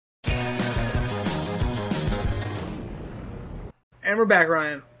And we're back,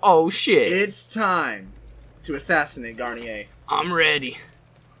 Ryan. Oh shit! It's time to assassinate Garnier. I'm ready.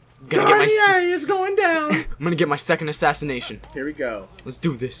 Garnier is going down. I'm gonna get my second assassination. Here we go. Let's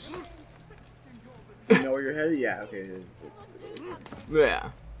do this. You know where you're headed? Yeah. Okay. Yeah.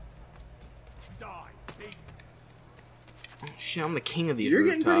 Oh shit! I'm the king of these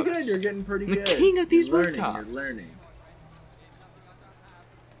rooftops. Getting pretty good. You're getting pretty good. The king of these You're rooftops. learning.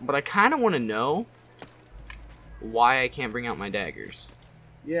 But I kind of want to know why I can't bring out my daggers.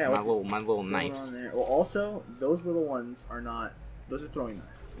 Yeah. My little knives. Well, also those little ones are not. Those are throwing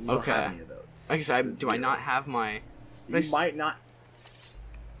knives. You don't have any of those. I guess do I not have my? You might not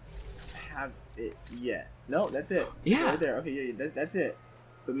have it yet. No, that's it. Yeah. Right there. Okay. Yeah. That's it.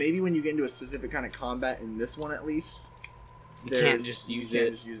 But maybe when you get into a specific kind of combat in this one, at least. You can't just use it. You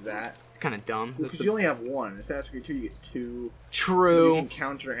can't just use that. It's kind of dumb. Because you only have one. In Assassin's Creed 2, you get two. True. So you can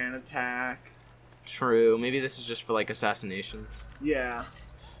counter and attack. True. Maybe this is just for like assassinations. Yeah.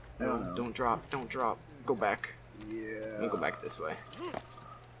 I No, don't know. don't drop. Don't drop. Go back. Yeah. Let me go back this way.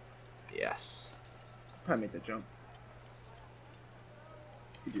 Yes. Probably make that jump.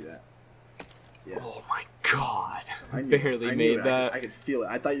 You do that. Yes. Oh my god. I knew barely made it. that. I could feel it.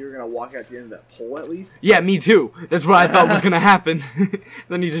 I thought you were going to walk out the end of that pole at least. Yeah, me too. That's what I thought was gonna happen.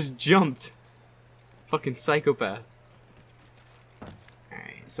 Then he just jumped. Fucking psychopath.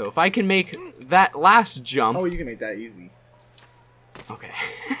 Alright, so if I can make that last jump. Oh, you can make that easy. Okay.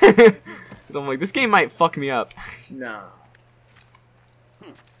 So I'm like, this game might fuck me up. Nah.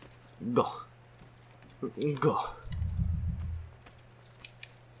 Go. Go.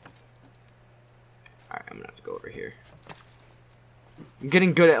 Alright, I'm gonna have to go over here. I'm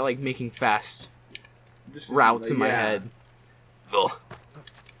getting good at like making fast routes in my head. Ugh.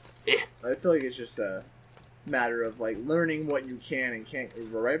 I feel like it's just a matter of like learning what you can and can't.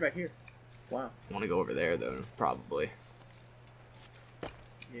 We're right back here. Wow. I want to go over there though, probably.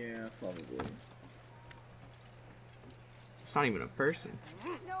 Yeah, probably. It's not even a person.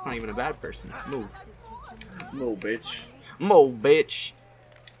 It's not even a bad person. Move. Little bitch. Mo, bitch.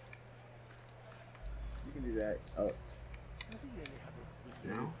 You can do that. Oh.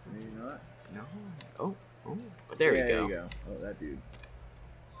 No. Maybe not. No. Oh. Oh. But there we go. There you go. Oh, that dude.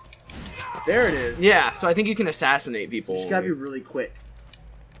 There it is. Yeah, so I think you can assassinate people. You just gotta be really quick.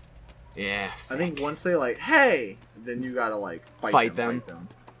 Yeah. I think once they like, hey, then you gotta like fight them.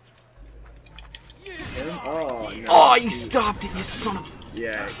 Oh, no. Oh, you stopped it, you son of.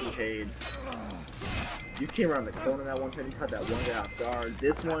 Yeah, he paid. You came around the corner that one time. You caught that one guy off guard.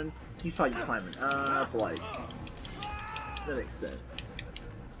 This one, he saw you climbing up. Like, that makes sense.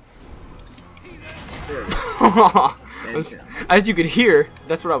 There it is. As you could hear,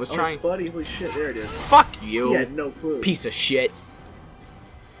 that's what I was trying. Buddy, holy shit, there it is. Fuck you. He had no clue. Piece of shit.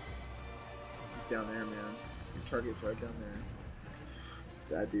 He's down there, man. Your target's right down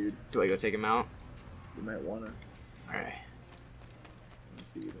there. That dude. Do I go take him out? You might wanna. Alright. Let me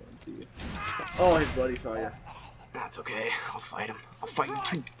see you. Let me see you. Oh, his buddy saw you. That's okay. I'll fight him. I'll fight you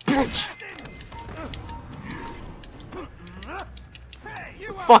too, bitch. Get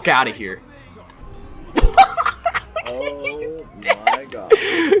the fuck out of here. Oh my god.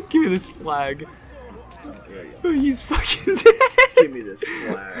 Give me this flag. Oh, there you Oh, he's fucking dead. Give me this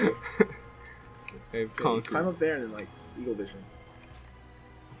flag. Okay, Okay, climb up there and then like eagle vision.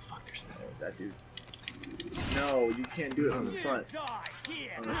 Fuck, there's Oh, that dude. No, you can't do it from the front.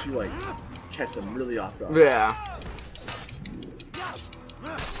 Unless you like catch them really off guard. Yeah.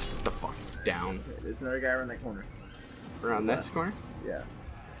 The fuck down. Okay, there's another guy around that corner. Around this corner? Yeah.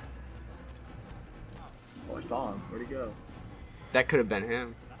 Oh, I saw him. Where'd he go? That could have been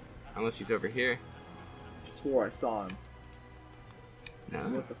him. Unless he's over here. I swore I saw him. No.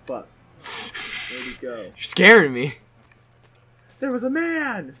 What the fuck? Where'd he go? You're scaring me. There was a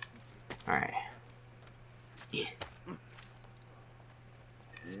man! Alright. Yeah.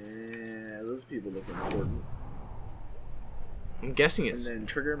 Yeah, those people look important. I'm guessing it's... And then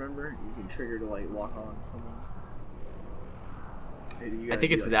trigger, remember? You can trigger to like lock on someone. Maybe you I gotta think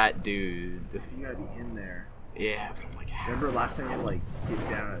be, it's like, that dude. You gotta be in there. Yeah, but I'm like... Remember last time you had to like get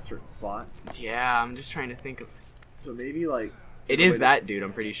down at a certain spot? Yeah, I'm just trying to think of... So maybe like... It is that dude,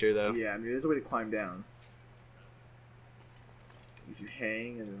 I'm pretty sure though. Yeah, I mean there's a way to climb down. If you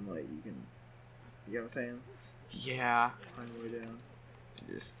hang and then like you can... You know what I'm saying? Yeah. Find your way down.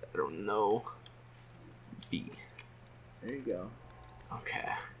 I don't know. B. There you go. Okay.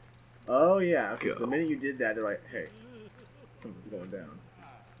 Oh yeah, okay, Go. so the minute you did that, they're like, hey, something's going down.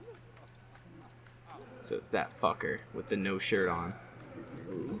 So it's that fucker with the no shirt on.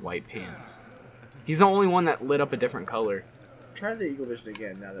 White pants. He's the only one that lit up a different color. Try the eagle vision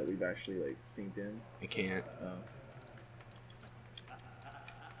again now that we've actually like synced in. I can't. Oh.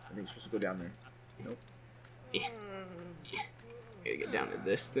 I think you're supposed to go down there. Nope. Gotta get down to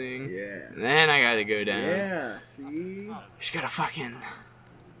this thing. Yeah. And then I gotta go down. Yeah, see? Just gotta fucking...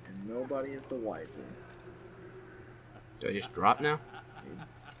 And nobody is the wiser. Do I just drop now?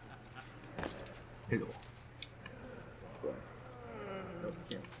 Hello. Nope,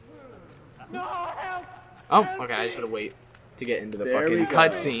 can't. No, help! Oh, okay, I just gotta wait to get into the There we fucking go.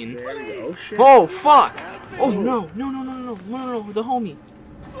 cutscene. There we go. Oh, shit. Oh, fuck! Oh, no, the homie.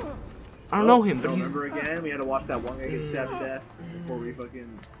 I don't know him, but he's... Remember again? We had to watch that one guy get stabbed to death before we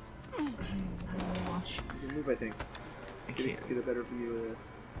fucking... Watch. You can move, I think. I can't. Get a better view of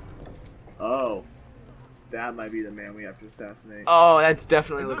this. Oh. That might be the man we have to assassinate. Oh, that's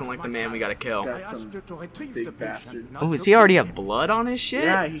definitely looking like the man we gotta kill. That's some big bastard. Oh, does he already have blood on his shit?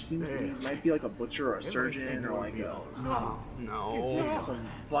 Yeah, he seems to he might be like a butcher or a surgeon or like a... Oh, no. Some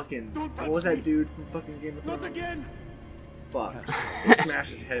fucking... What was that dude from fucking Game of Thrones? Not again! Fuck. He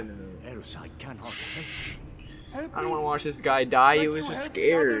smashed his head into the... Else I cannot help. I don't want to watch this guy die. He was just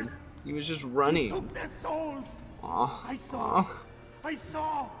scared. He was just running. Took their souls. Aw. I saw. Aw. I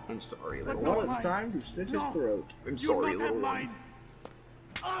saw. I'm sorry, little Well, one. it's time to slit his throat. I'm sorry, You not little have one. mine.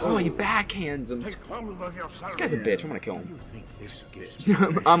 Oh, he backhands him. Take hold of yourself. This guy's a bitch. I'm gonna kill him. You think this gives you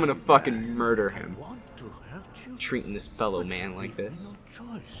I'm gonna fucking murder him. want to hurt you? Treating this fellow man like this.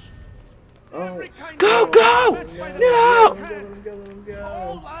 No choice. Oh. Go, go! Let him No! go, let him go, let him go.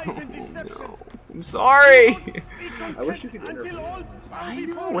 All lies and deception. No. I'm sorry. I wish you could interview Until all him. I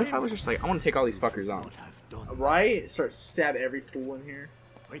know. What if I was just like, I want to take all these fuckers on? What I've done. Right? Start stab every fool in here.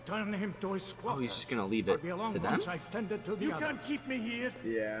 Return him to his squad. Oh, he's just gonna leave it to them? You can't keep me here.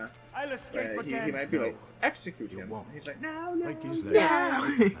 Yeah. I'll escape again. He might be like, No. execute him. won't. He's like, no, no, Break his no.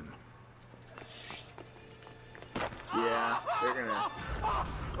 leg. Yeah, they're gonna...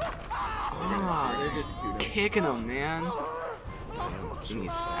 Ah, they're just execute him. kicking him, man. Jeez,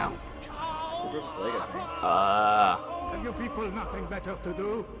 ow. They broke his leg, I think. Have you people nothing better to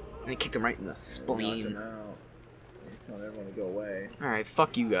do? And they kicked him right in the Knocked spleen. him out. He's telling everyone to go away. Alright,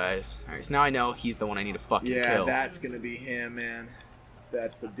 fuck you guys. Alright, so now I know he's the one I need to fucking Yeah, kill. that's gonna be him, man.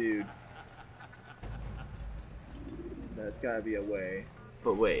 That's the dude. That's gotta be a way.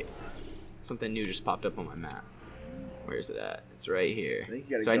 But wait, something new just popped up on my map. Where is it at? It's right here. I think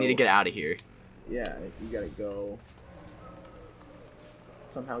you gotta So I need to go- get out of here. Yeah, you gotta go...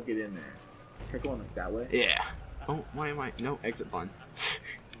 Somehow get in there. Try going like that way. Yeah. Oh, why am I? No, exit button.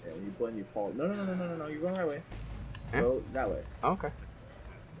 Yeah, when you blend, you fall. No, you're going the right way. Huh? Go that way. Oh, okay.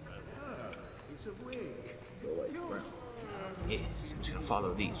 Go like around. Yes, I'm just gonna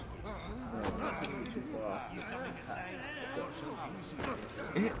follow these ones. No, not too far off.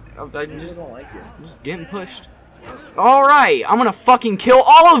 I'm I just don't like you. I'm just getting pushed. Alright, I'm gonna fucking kill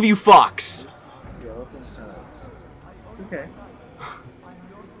all of you fucks! The elephant, it's okay.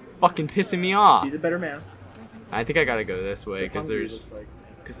 Fucking pissing me off. Be the better man. I think I gotta go this way because Hungry, there's looks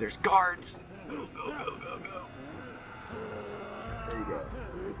like. guards. There you go.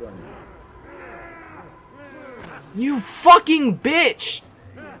 Keep going. You fucking bitch!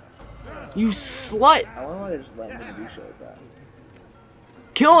 You slut! I wonder why they just let him do shit like that.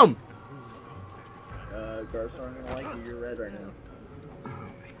 Kill him! Guards aren't gonna like you. You're red right now. Oh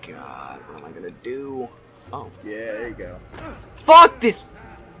my god, what am I gonna do? Oh, Yeah, there you go. fuck this!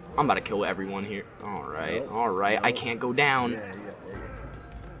 I'm about to kill everyone here. Alright, Nope. alright, I Nope. can't go down. Yeah, there you go.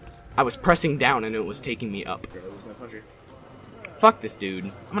 I was pressing down and it was taking me up. Okay, that was my puncher. Fuck this dude.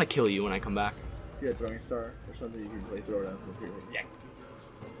 I'm gonna kill you when I come back. Yeah, throwing star or something you can play throw down from here. Yeah.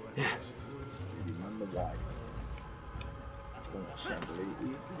 Yeah. Maybe none the wise. Going to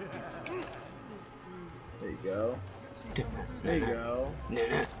chandelier. There you go. There you go. No.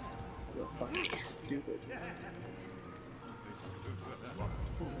 You're fucking stupid.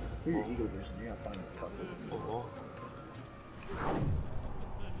 You're your eagle vision. You're not finding stuff. Oh.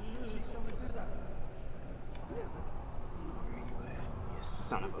 You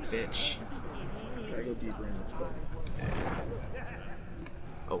son of a bitch. Try to go deeper in this place.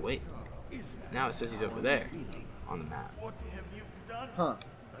 Oh wait. Now it says he's over there on the map. Huh.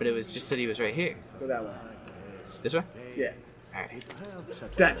 But it was just said he was right here. Go that way. This way? Yeah. Alright.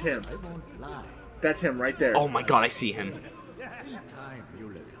 That's him. That's him right there. Oh my god, I see him.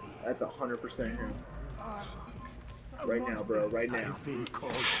 That's 100% him. Right now, bro. Right now. He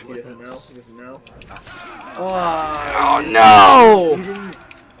doesn't know. He doesn't know. Oh no! You didn't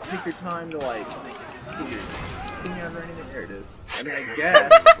take your time to like get your thing out or anything. There it is. I mean, I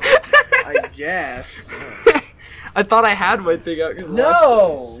guess. I guess. I thought I had my thing out.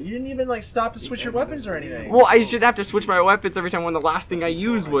 No, you didn't even like stop to switch your weapons or anything. Well, I should have to switch my weapons every time when the last thing I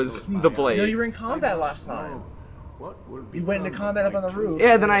used was the blade. No, you were in combat last time. You went into combat up on the roof.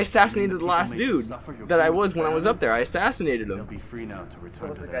 Yeah, then I assassinated the last dude that I was when I was up there. I assassinated him. Be free now to return What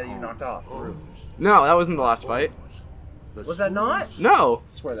was to the their guy that you knocked homes. off the roof? No, that wasn't the last fight. Was that not? No, I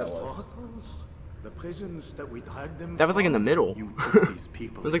swear that was. The prisons that we dragged them that was like in the middle. You took these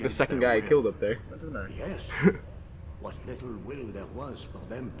people. It was like the against second their guy I will. killed up there. That doesn't matter. Yes. What little will there was for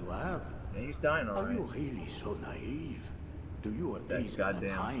them to have. Yeah, he's dying Are alright. you really so naive? Do you That appease a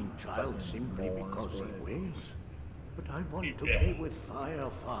goddamn kind child fucking simply mole on his because he forehead. wills? But I want to play with fire,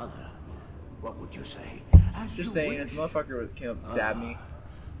 Father. What would you say? As Just you saying, if wish. the motherfucker came up and stabbed me,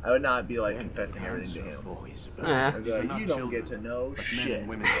 I would not be like Then confessing everything to answer him. for his Eh. I'd be These are like, not you don't children, get to know but men shit. and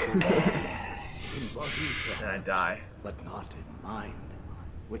women. In body, And I die. but not in mind.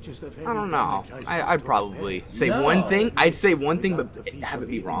 Which is the very I don't know. damage I sought I'd to probably repair. say No. one thing. I'd say one thing, but Without the piece have of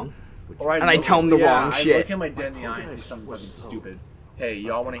it be Eden, wrong. which Or And I tell him the yeah, wrong I shit. look him right dead in the eye and say something fucking stupid. Hey,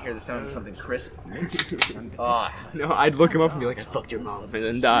 y'all want to hear the sound of something crisp? Ah, No, I'd look him up and be like, I fucked your mom, and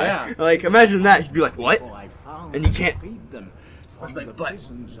then die. Yeah. Like, imagine that. He'd be like, what? I found And you can't- freed them I was from like, the but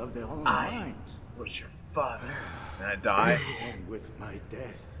prisons of their own I minds. was your father. And I die. And with my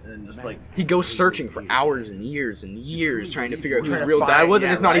death, And then just like, He goes searching for hours and years trying to figure out who his Trying to real dad find- was, and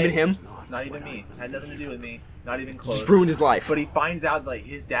yeah, it's not right? even him. not even me. Had nothing to do with me. Not even close. Just ruined his life. But he finds out like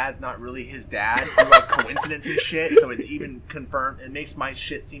his dad's not really his dad through like coincidence and shit. So it even confirmed. It makes my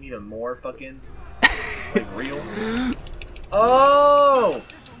shit seem even more fucking like real. Oh,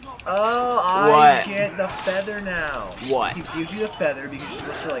 I What? get the feather now. What? He gives you the feather because you're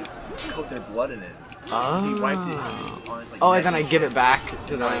supposed to like coat their blood in it. Oh. He wiped it on his like. Oh, neck and then I and give shit. it back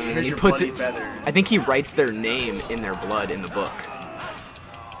to them, Like, and here's then he your puts bloody it. feather. I think he writes their name in their blood in the book.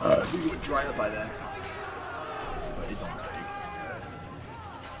 I think it would dry up by then. But it's alright.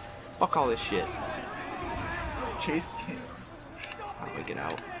 Fuck all this shit. Chase can't. How do I get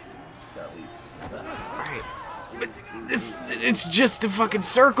out? Just gotta leave. Alright. But it's just a fucking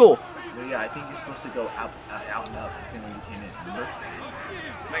circle. But yeah, I think you're supposed to go out and up the same way you came in. Remember?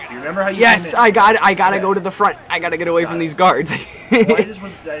 Do you remember how you Yes, came in? I gotta Yeah. go to the front. I gotta get away Got from it. these guards. Well, I just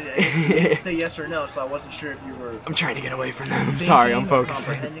was. I didn't say yes or no, so I wasn't sure if you were. I'm trying to get away from them. I'm sorry, I'm thinking or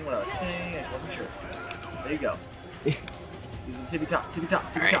focusing. comprehending what I was saying. I just wasn't sure. There you go. Tippy top, tippy top,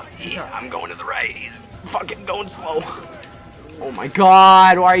 tippy Alright, top, tippy yeah, top. I'm going to the right. He's fucking going slow. Oh my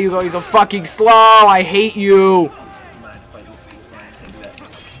god, why are you going so fucking slow? I hate you. Mind if I just can't do that.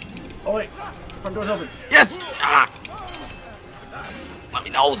 Oh wait, front door's open. Yes! Ah! Let me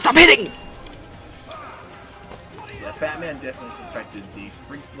know. Stop hitting! Yeah, Batman definitely perfected the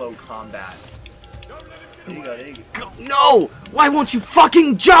free flow combat. There you go, there you go. Go- No! Why won't you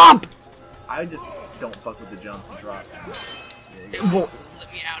fucking jump? I just don't fuck with the jumps and drops. There you It go. won't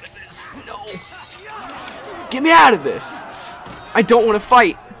let me out of this. No. Get me out of this. I don't want to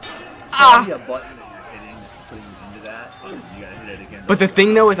fight. There'll be Ah! a button that you're hitting that's putting you into that, and you gotta hit it again. But the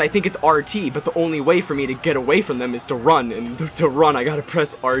thing though is I think it's RT, but the only way for me to get away from them is to run, and to run I gotta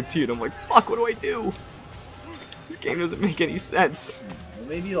press RT, and I'm like, fuck, what do I do? This game doesn't make any sense. Well,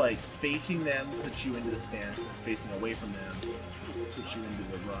 maybe like facing them puts you into the stance, and facing away from them puts you into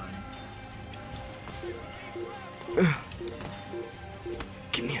the run.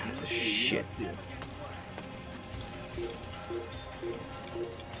 Get me out of this shit.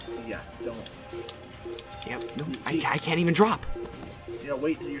 So yeah, don't. Yep, no, I can't even drop. You know,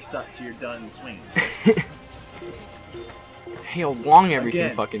 wait till you're stuck, till you're done swinging. Hey, how long everything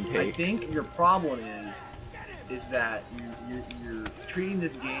Again, fucking takes. I think your problem is that you're treating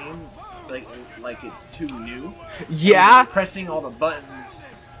this game like it's too new. Yeah? You're pressing all the buttons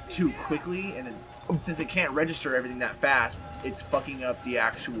too quickly, and since it can't register everything that fast, it's fucking up the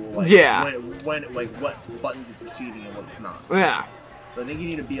actual like Yeah. when like what buttons it's receiving and what it's not. Yeah. So I think you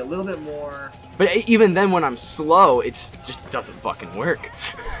need to be a little bit more. But even then when I'm slow, it just doesn't fucking work.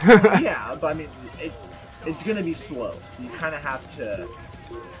 Yeah, but I mean, it's gonna be slow, so you kind of have to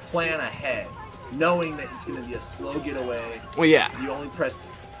plan ahead, knowing that it's gonna be a slow getaway. Well, yeah. You only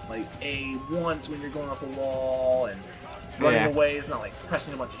press like A once when you're going up a wall, and running Yeah. away is not like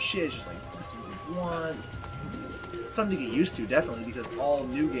pressing a bunch of shit. It's just like pressing things once. It's something to get used to, definitely, because all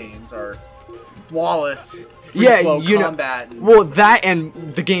new games are flawless, free flow you know. combat. And Well, that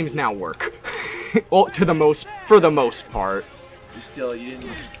and the games now work. Well, for the most part. you didn't.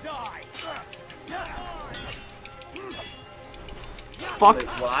 Fuck.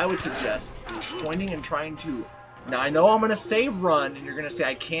 Like, what I would suggest is pointing and trying to. Now I know I'm gonna say run, and you're gonna say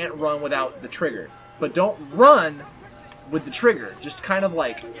I can't run without the trigger, but don't run with the trigger. Just kind of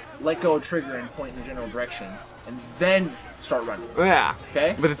like let go of trigger and point in the general direction, and then start running. Yeah.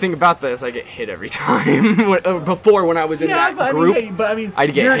 Okay. But the thing about that is I get hit every time. Before, when I was in that group,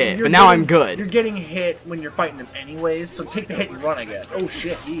 I'd get hit. But now I'm good. You're getting hit when you're fighting them anyways, so take the hit and run, I guess. Oh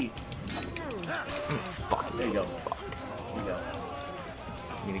shit, Fuck. There you go. Fuck. There you go.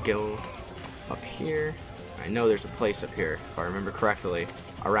 I'm gonna go up here. I know there's a place up here, if I remember correctly,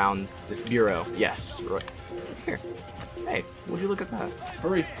 around this bureau. Yes, right here. Hey, would you look at that?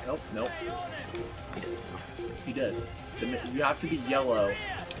 Hurry. Nope, nope. He doesn't know. He does. You have to be yellow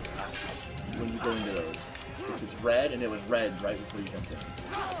when you go into those. If it's red, and it was red right before you jumped in.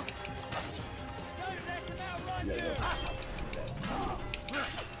 There you go.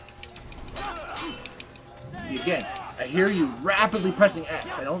 See, again, I hear you rapidly pressing X.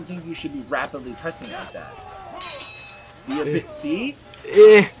 I don't think you should be rapidly pressing it like that. Be a bit, see?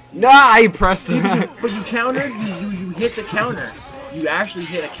 Nah, I pressed that. But you countered, you hit the counter. You actually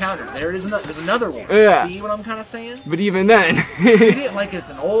hit a counter. There it is. There's another one. Yeah. See what I'm kind of saying? But even then, Treat it like it's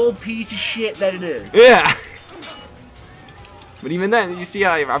an old piece of shit that it is. yeah. But even then, you see,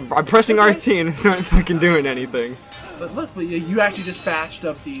 I'm pressing RT and it's not fucking doing anything. But look, you actually just fast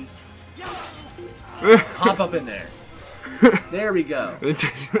up these. Hop up in there. There we go.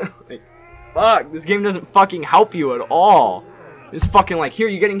 Like, fuck, this game doesn't fucking help you at all. It's fucking like, here,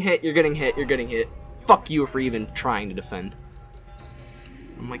 you're getting hit, you're getting hit, you're getting hit. Fuck you for even trying to defend.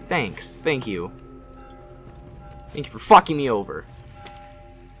 I'm like, thanks, thank you. Thank you for fucking me over.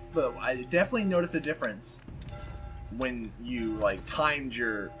 But I definitely noticed a difference when you like timed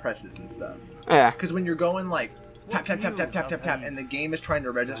your presses and stuff. Yeah. Because when you're going like tap tap tap tap tap tap tap, and the game is trying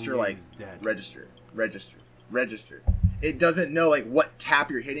to register like register. It doesn't know like what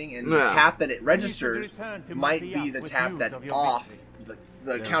tap you're hitting, and the tap that it registers might be the tap that's off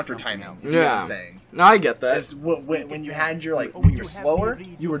the counter timing. You know what I'm saying? No, I get that. It's when you had your like when you're slower,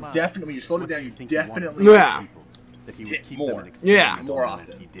 you were definitely when you slowed it down, you definitely hit more. Yeah. More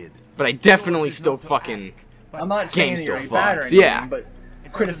often. But I definitely still fucking. I'm not saying that you're still bad or fucks. anything, Yeah. but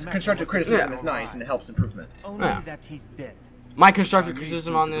constructive criticism is nice and it helps improvement. Yeah. My constructive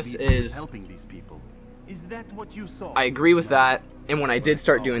criticism on this is I agree with that, and when I did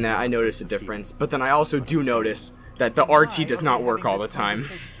start doing that, I noticed a difference. But then I also do notice that the RT does not work all the time.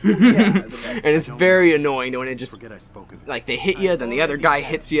 And it's very annoying when it just, like, they hit you, then the other guy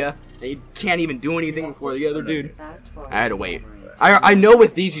hits you, they can't even do anything before the other dude. I had to wait. I know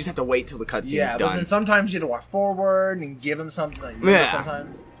with these, you just have to wait till the cutscene's done. But then sometimes you have to walk forward and give him something. Like,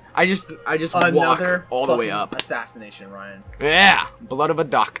 sometimes. I just walk all the way up. Assassination, Ryan. Yeah, blood of a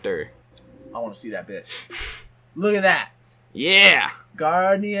doctor. I want to see that bitch. Look at that. Yeah.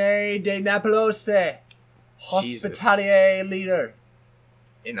 Garnier de Napolose. Hospitalier leader.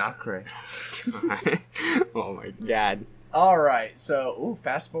 In Acre. Oh my god. Alright, so,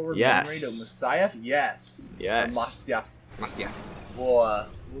 fast forward memory to Yes. Messiah? Yes. Yes. Mastiaf. Mastiaf. We'll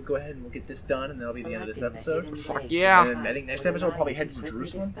go ahead and we'll get this done, and that'll be the end of this episode. Fuck yeah. And I think next episode we'll probably head to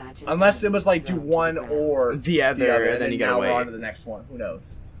Jerusalem. Unless it was like do one or the other and then you gotta now wait. we're on to the next one. Who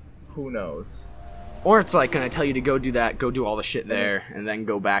knows? Who knows? Or it's like gonna tell you to go do that, go do all the shit there, and then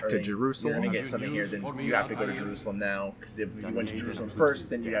go back to Jerusalem. You're gonna get something here, then you have to go to Jerusalem now. Because if you went to Jerusalem first,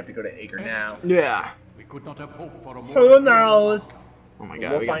 then you have to go to Acre now. Yeah. We could not have hoped for a more Who knows? Oh my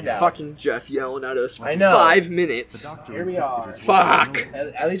god, We'll we got find out. fucking Jeff yelling at us for I know. 5 minutes. Here we are. Fuck.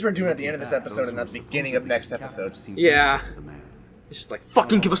 At least we're doing it at the end of this episode and not the beginning of next episode. Yeah. It's just like,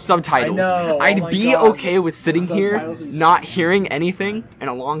 fucking give us subtitles. I know, oh I'd my be God. okay with sitting here, Subtitles is- not hearing anything, and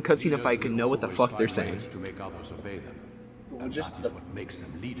a long cutscene if I could know what the fuck they're saying. to make others obey them. Well, just the Makes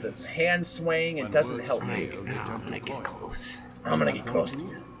them leaders. hand swaying, it doesn't help me. I'm gonna get close. I'm gonna get close to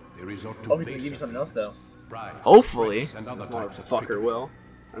you. They resort to Oh, he's gonna give you something else though. bribe, Hopefully. and other This types of motherfucker trickery. will.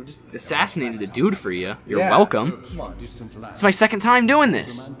 I'm just assassinated a dude for you. You're Yeah. welcome. Come on. Distant land. It's my second time doing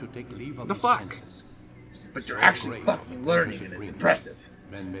this. Man to take leave of The his fuck? senses. But you're actually fucking learning, and it's impressive.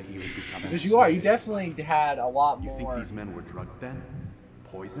 Men may even become Because you are. You definitely had a lot You think more. these men were drugged then?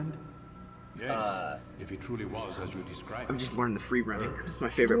 Poisoned? Yes, if he truly was as you described. I'm just learning the free running. This is my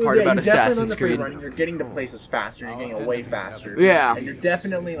favorite Well, part yeah, about you definitely learn Assassin's the free Creed. running. You're getting to places faster. You're getting away faster. Yeah. And you're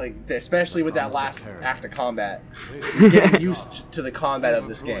definitely like, especially with that last act of combat, you're getting used to the combat of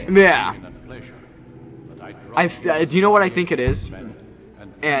this game. Yeah. And pleasure. But I Do you know what I think it is?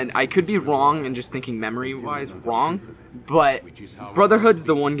 And I could be wrong and just thinking memory-wise wrong, but Brotherhood's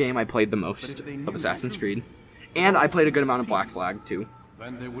the one game I played the most of Assassin's Creed. And I played a good amount of Black Flag, too.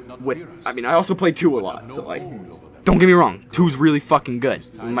 when they would not With, fear us. I mean, I also played 2 a lot, so like, don't get me wrong, 2's really fucking good.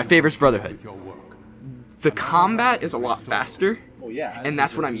 My favorite's Brotherhood. Your work. The combat is a lot faster, Oh Well, yeah. and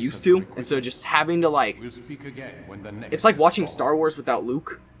that's what I'm used to. And so just having to like, We'll speak again when the next it's like watching fall. Star Wars without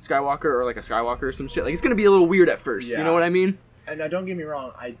Luke Skywalker or like a Skywalker or some shit. Like it's gonna be a little weird at first. You Yeah. know what I mean? And now, don't get me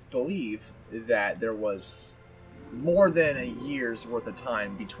wrong. I believe that there was more than a year's worth of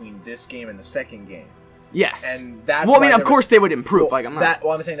time between this game and the second game. Yes. And that's well, I why mean, of there course was- they would improve. Well, like I'm not.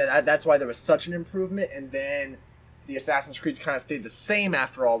 I'm saying that's why there was such an improvement, and then the Assassin's Creed kind of stayed the same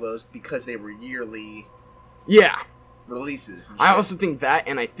after all those because they were yearly Yeah. releases. And I shit. also think that,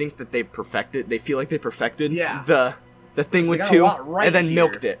 and I think that they perfected. They feel like they perfected Yeah. the thing They with got a 2, lot right and then here,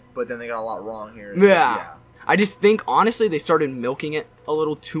 milked it. but then they got a lot wrong here. Yeah. I just think honestly they started milking it a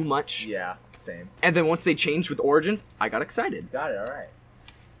little too much. Yeah. Same. And then once they changed with Origins, I got excited. Got it. All right.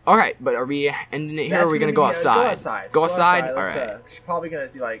 All right, but are we ending it here? That's or are we gonna be go the- outside? Go outside. Go outside. All Let's, right. she's probably gonna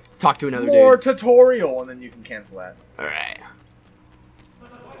be like Talk to another more dude. tutorial, and then you can cancel that. All right.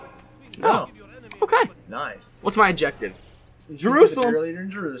 Oh, Okay. nice. What's my objective? Jerusalem. Jerusalem. In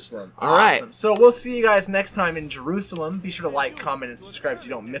Jerusalem. All right. Awesome. So we'll see you guys next time in Jerusalem. Be sure to like, comment, and subscribe so you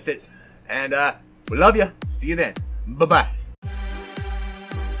don't miss it. And we love you. See you then. Bye bye.